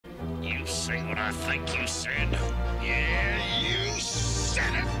you say what I think you said. Yeah, you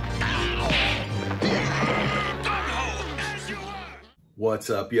said it now. Gung-Ho, as you were.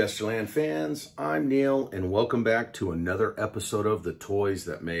 What's up, Yesterland fans? I'm Neal, and welcome back to another episode of The Toys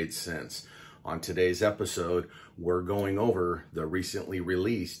That Made Sense. On today's episode, we're going over the recently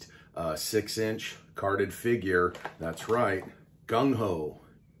released 6-inch carded figure. That's right, Gung-Ho.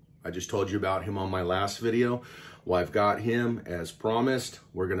 I just told you about him on my last video. Well, I've got him as promised.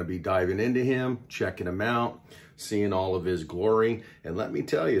 We're going to be diving into him, checking him out, seeing all of his glory. And let me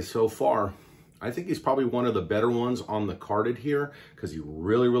tell you, so far, I think he's probably one of the better ones on the carded here because he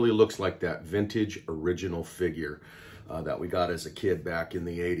really, really looks like that vintage original figure that we got as a kid back in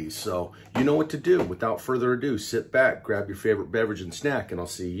the 80s. So you know what to do. Without further ado, sit back, grab your favorite beverage and snack, and I'll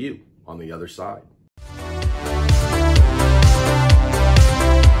see you on the other side.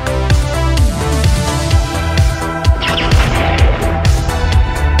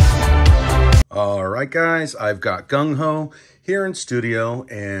 All right, guys, I've got Gung-Ho here in studio,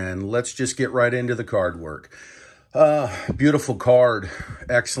 and let's just get right into the card work. Beautiful card,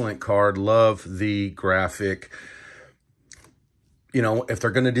 excellent card. Love the graphic. You know, if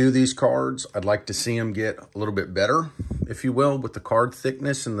they're going to do these cards, I'd like to see them get a little bit better, if you will, with the card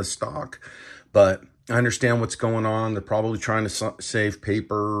thickness and the stock. But I understand what's going on. They're probably trying to save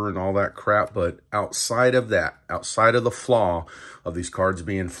paper and all that crap. But outside of that, outside of the flaw of these cards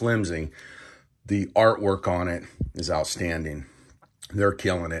being flimsy, the artwork on it is outstanding. They're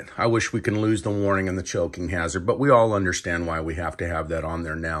killing it. I wish we can lose the warning and the choking hazard, but we all understand why we have to have that on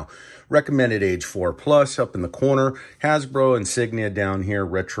there now. Recommended age 4+ up in the corner. Hasbro insignia down here,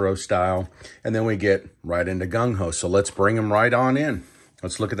 retro style. And then we get right into Gung-Ho. So let's bring him right on in.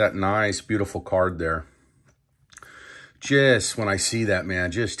 Let's look at that nice, beautiful card there. Just when I see that,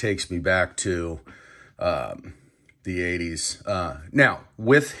 man, just takes me back to the 80s. Now,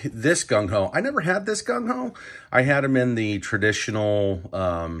 with this Gung-Ho, I never had this Gung-Ho. I had him in the traditional,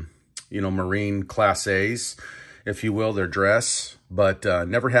 Marine Class A's, if you will, their dress, but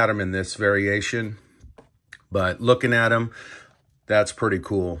never had him in this variation. But looking at him, that's pretty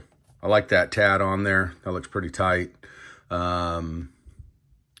cool. I like that tat on there. That looks pretty tight.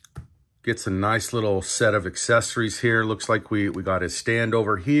 Gets a nice little set of accessories here. Looks like we got his stand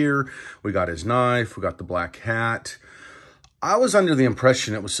over here. We got his knife. We got the black hat. I was under the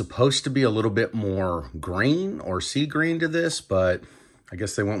impression it was supposed to be a little bit more green or sea green to this, but I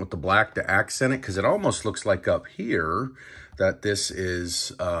guess they went with the black to accent it because it almost looks like up here that this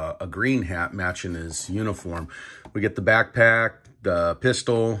is a green hat matching his uniform. We get the backpack, the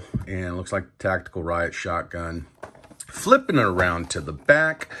pistol, and it looks like the tactical riot shotgun. Flipping it around to the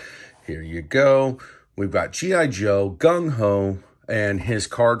back. Here you go. We've got G.I. Joe, Gung-Ho, and his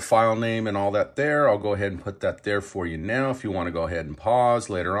card file name and all that there. I'll go ahead and put that there for you now. If you want to go ahead and pause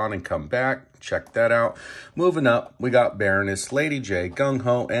later on and come back, check that out. Moving up, we got Baroness, Lady J,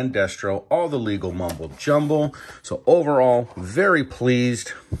 Gung-Ho, and Destro, all the legal mumble jumble. So overall, very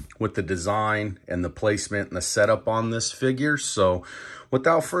pleased with the design and the placement and the setup on this figure. So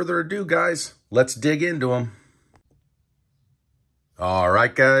without further ado, guys, let's dig into them. All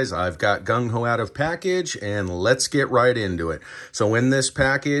right, guys, I've got Gung-Ho out of package, and let's get right into it. So in this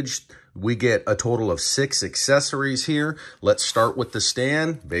package, we get a total of 6 accessories here. Let's start with the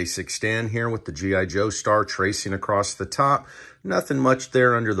stand. Basic stand here with the G.I. Joe star tracing across the top. Nothing much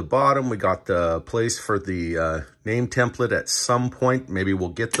there under the bottom. We got the place for the name template at some point. Maybe we'll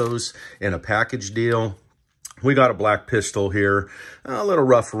get those in a package deal. We got a black pistol here, a little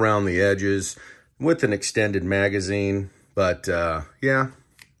rough around the edges with an extended magazine. But, yeah,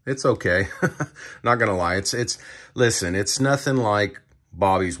 it's okay. Not gonna lie. Listen, it's nothing like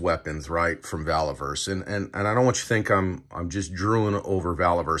Bobby's weapons, right, from Valaverse. And I don't want you to think I'm just drooling over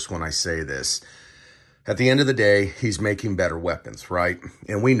Valaverse when I say this. At the end of the day, he's making better weapons, right?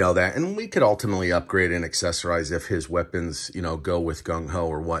 And we know that. And we could ultimately upgrade and accessorize if his weapons, go with Gung-Ho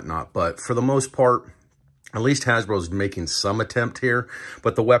or whatnot. But for the most part, at least Hasbro's making some attempt here.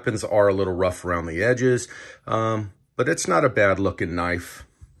 But the weapons are a little rough around the edges. But it's not a bad looking knife.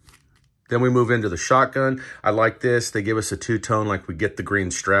 Then we move into the shotgun. I like this. They give us a two-tone like we get the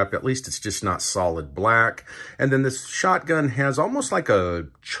green strap. At least it's just not solid black. And then this shotgun has almost like a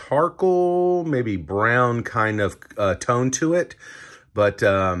charcoal, maybe brown kind of tone to it. But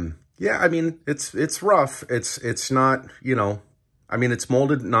yeah, I mean, it's rough. It's not, I mean, it's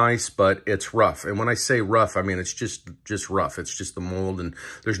molded nice, but it's rough. And when I say rough, I mean, it's just rough. It's just the mold and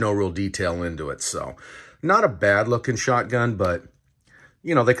there's no real detail into it. So not a bad looking shotgun, but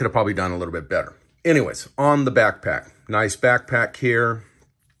they could have probably done a little bit better. Anyways, on the backpack, nice backpack here.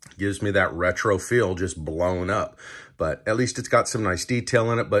 Gives me that retro feel, just blown up. but at least it's got some nice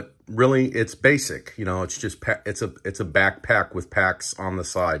detail in it. But really, it's basic. You know, it's just it's a backpack with packs on the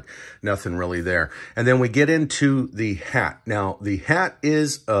side. Nothing really there. And then we get into the hat. Now, the hat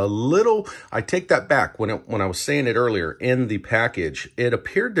is a little. I take that back. When I was saying it earlier in the package, it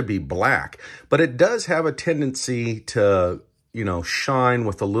appeared to be black, but it does have a tendency to, you know, shine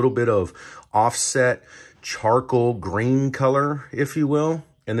with a little bit of offset charcoal green color, if you will.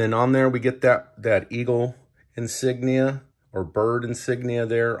 And then on there we get that eagle insignia or bird insignia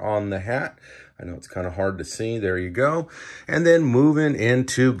there on the hat. I know it's kind of hard to see. There you go. And then moving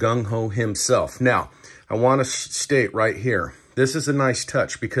into Gung-Ho himself. Now, I want to state right here, this is a nice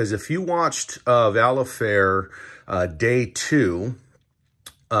touch, because if you watched Valifair Day 2,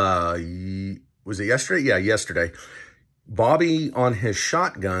 was it yesterday? Yeah, yesterday. Bobby on his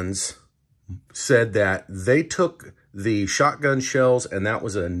shotguns said that they took the shotgun shells and that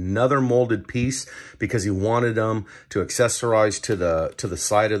was another molded piece because he wanted them to accessorize to the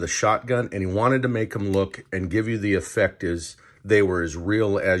side of the shotgun, and he wanted to make them look and give you the effect as they were as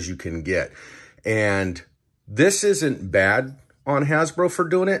real as you can get. And this isn't bad on Hasbro for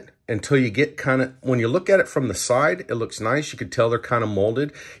doing it until you get kind of, when you look at it from the side, it looks nice. You could tell they're kind of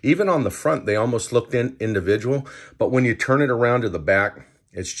molded. Even on the front, they almost looked individual, but when you turn it around to the back,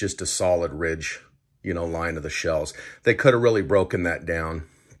 it's just a solid ridge, you know, line of the shells. They could have really broken that down.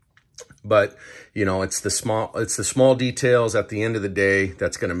 But, you know, it's the small details at the end of the day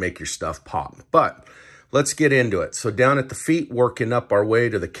that's going to make your stuff pop. But let's get into it. So down at the feet, working up our way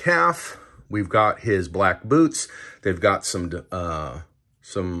to the calf, we've got his black boots. They've got some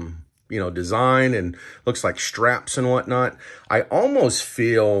you know, design and looks like straps and whatnot. I almost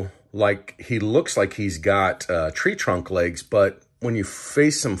feel like he looks like he's got tree trunk legs, but when you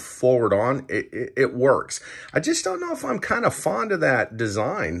face him forward on, it works. I just don't know if I'm kind of fond of that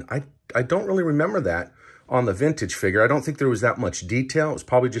design. I don't really remember that on the vintage figure. I don't think there was that much detail. It was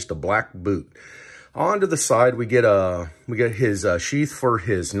probably just a black boot. On to the side, we get his sheath for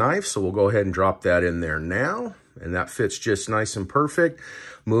his knife, so we'll go ahead and drop that in there now, and that fits just nice and perfect.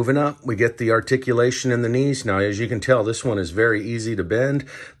 Moving up, we get the articulation in the knees. Now, as you can tell, this one is very easy to bend.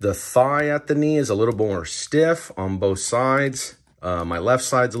 The thigh at the knee is a little more stiff on both sides. My left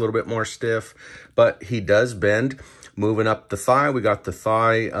side's a little bit more stiff, but he does bend. Moving up the thigh, we got the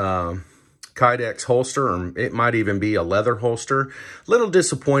thigh Kydex holster, or it might even be a leather holster. Little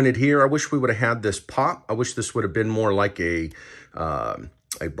disappointed here. I wish we would have had this pop. I wish this would have been more like a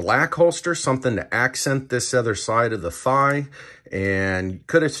black holster, something to accent this other side of the thigh. And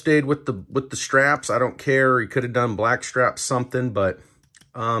could have stayed with the straps. I don't care. You could have done black straps, something, but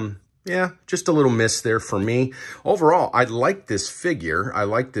yeah, just a little miss there for me. Overall, I like this figure. I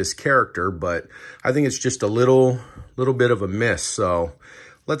like this character, but I think it's just a little bit of a miss. So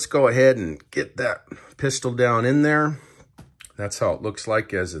let's go ahead and get that pistol down in there. That's how it looks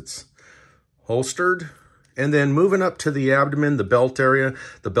like as it's holstered. And then moving up to the abdomen, the belt area.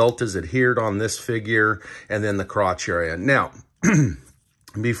 The belt is adhered on this figure, and then the crotch area. Now,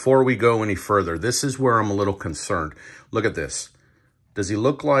 before we go any further, this is where I'm a little concerned. Look at this. Does he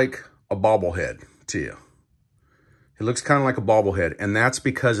look like a bobblehead to you? It looks kind of like a bobblehead, and that's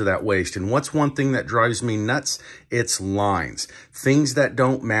because of that waist. And what's one thing that drives me nuts? It's lines. Things that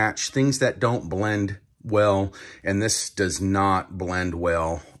don't match, things that don't blend well, and this does not blend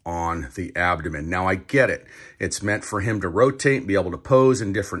well on the abdomen. Now, I get it. It's meant for him to rotate and be able to pose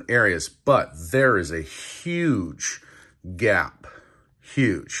in different areas, but there is a huge gap.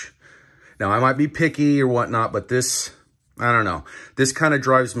 Huge. Now, I might be picky or whatnot, but this, I don't know. This kind of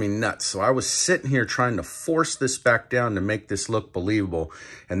drives me nuts. So I was sitting here trying to force this back down to make this look believable.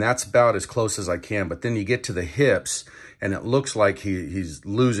 And that's about as close as I can. But then you get to the hips and it looks like he's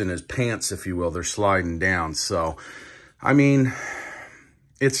losing his pants, if you will. They're sliding down. So, I mean,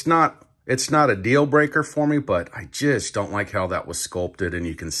 it's not a deal breaker for me, but I just don't like how that was sculpted, and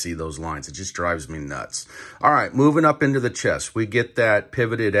you can see those lines. It just drives me nuts. All right, moving up into the chest, we get that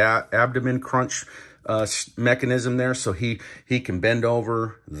pivoted abdomen crunch mechanism there, so he can bend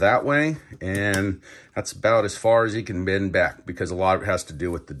over that way, and that's about as far as he can bend back because a lot of it has to do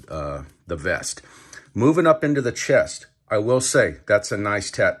with the vest. Moving up into the chest, I will say that's a nice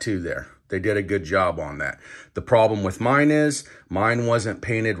tattoo there. They did a good job on that. The problem with mine is mine wasn't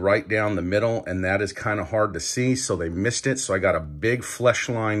painted right down the middle, and that is kind of hard to see, so they missed it. So I got a big flesh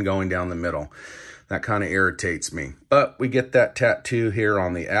line going down the middle. That kind of irritates me. But we get that tattoo here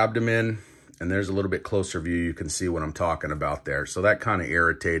on the abdomen, and there's a little bit closer view. You can see what I'm talking about there. So that kind of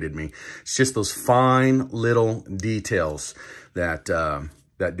irritated me. It's just those fine little details that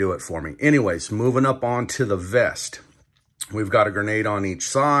do it for me. Anyways, moving up onto the vest. We've got a grenade on each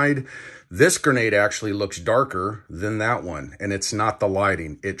side. This grenade actually looks darker than that one, and it's not the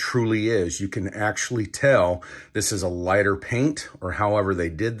lighting. It truly is. You can actually tell this is a lighter paint, or however they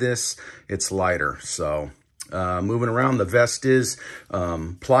did this, it's lighter. So moving around, the vest is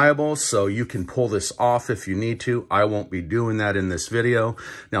pliable, so you can pull this off if you need to. I won't be doing that in this video.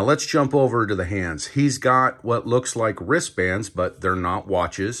 Now let's jump over to the hands. He's got what looks like wristbands, but they're not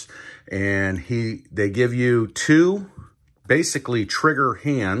watches. And they give you two basically trigger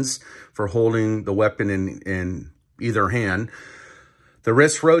hands for holding the weapon in either hand. The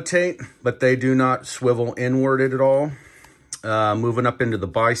wrists rotate, but they do not swivel inward at all. Moving up into the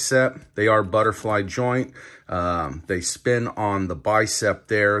bicep, they are butterfly joint. They spin on the bicep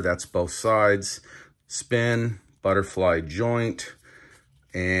there. That's both sides. Spin, butterfly joint,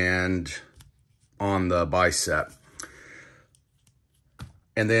 and on the bicep.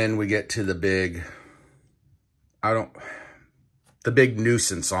 And then we get to the big, the big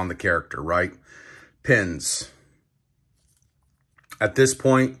nuisance on the character, right? Pins. At this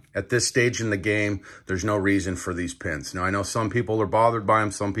point, at this stage in the game, there's no reason for these pins. Now, I know some people are bothered by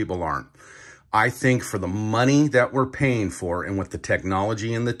them, some people aren't. I think for the money that we're paying for, and with the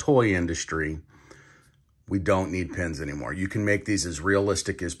technology in the toy industry, we don't need pins anymore. You can make these as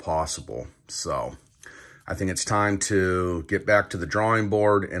realistic as possible. So I think it's time to get back to the drawing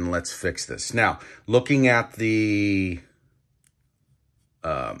board and let's fix this. Now, looking at the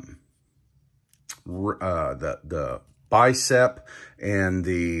bicep and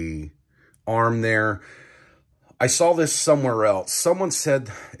the arm there, I saw this somewhere else. Someone said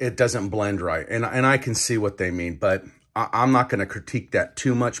it doesn't blend right, and I can see what they mean, but I'm not going to critique that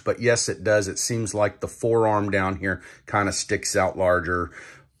too much. But yes, it does. It seems like the forearm down here kind of sticks out larger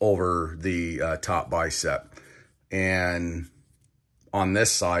over the top bicep, and on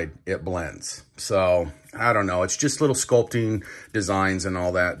this side it blends. So I don't know, it's just little sculpting designs and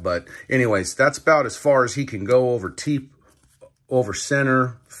all that. But anyways, that's about as far as he can go over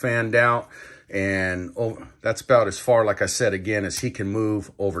center, fanned out, and that's about as far, like I said again, as he can move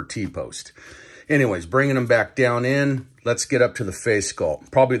over T-post. Anyways, bringing him back down in, let's get up to the face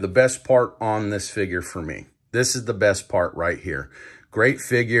sculpt. Probably the best part on this figure for me. This is the best part right here. Great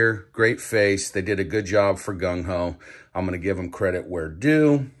figure, great face. They did a good job for Gung-Ho. I'm going to give him credit where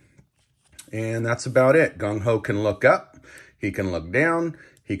due. And that's about it. Gung-Ho can look up. He can look down.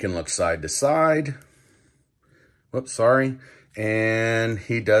 He can look side to side. Whoops, sorry. And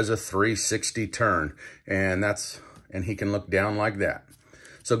he does a 360 turn. And he can look down like that.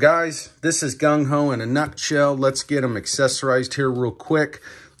 So guys, this is Gung-Ho in a nutshell. Let's get him accessorized here real quick.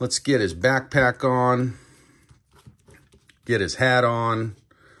 Let's get his backpack on. Get his hat on.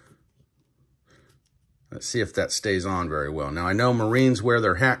 Let's see if that stays on very well. Now, I know Marines wear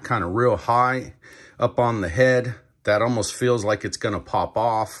their hat kind of real high up on the head. That almost feels like it's going to pop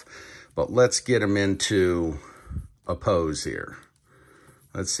off. But let's get him into a pose here.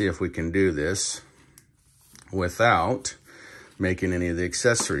 Let's see if we can do this without making any of the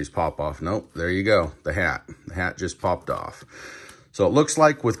accessories pop off. Nope, there you go, the hat. The hat just popped off. So it looks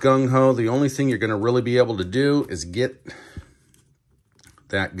like with Gung-Ho, the only thing you're going to really be able to do is get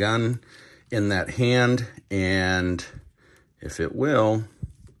that gun in that hand, and if it will,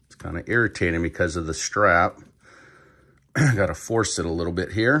 it's kind of irritating because of the strap. Got to force it a little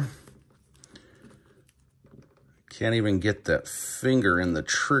bit here. Can't even get that finger in the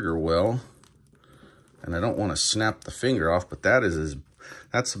trigger well, and I don't want to snap the finger off, but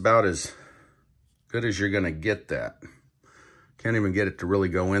that's about as good as you're going to get that. Can't even get it to really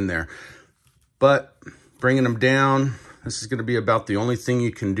go in there. But bringing him down, this is going to be about the only thing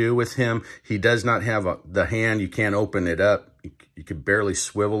you can do with him. He does not have the hand. You can't open it up. You can barely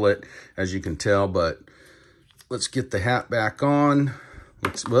swivel it, as you can tell. But let's get the hat back on.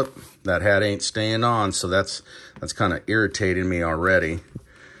 Whoop, that hat ain't staying on, so that's kind of irritating me already.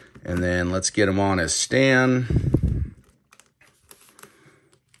 And then let's get him on his stand.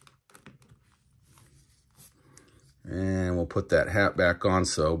 And we'll put that hat back on.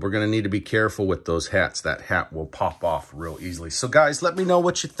 So we're going to need to be careful with those hats. That hat will pop off real easily. So guys, let me know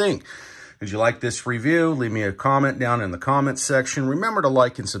what you think. Did you like this review? Leave me a comment down in the comments section. Remember to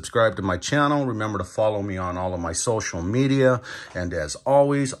like and subscribe to my channel. Remember to follow me on all of my social media. And as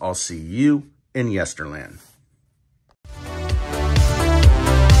always, I'll see you in Yesterland.